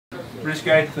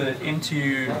Rescue 8, the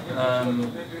MTU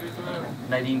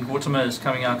Nadine Gordimer is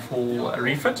coming out for a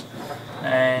refit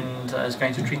and is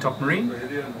going to Treetop Marine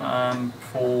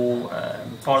for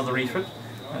part of the refit.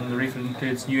 And the refit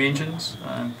includes new engines,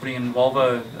 putting in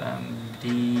Volvo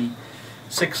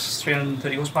D6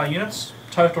 330 horsepower units,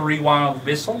 total rewire of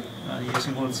the vessel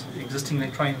using all its existing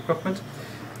electronic equipment,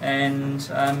 and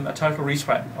a total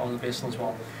respray of the vessel as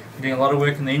well. We're doing a lot of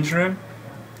work in the engine room,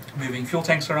 moving fuel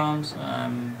tanks around,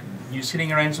 new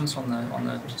seating arrangements on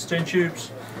the stern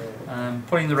tubes,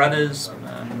 putting the rudders,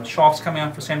 shafts coming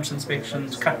out for SAMS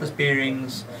inspections, cutlass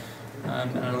bearings,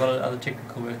 and a lot of other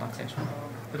technical work like that.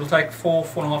 It'll take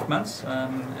 4.5 months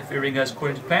if everything goes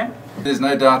according to plan. There's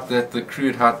no doubt that the crew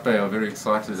at Hout Bay are very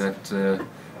excited at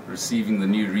receiving the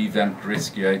new revamped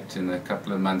Rescue 8 in a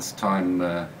couple of months' time.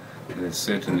 There's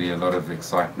certainly a lot of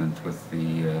excitement with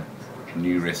the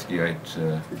new Rescue 8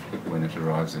 when it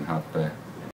arrives in Hout Bay.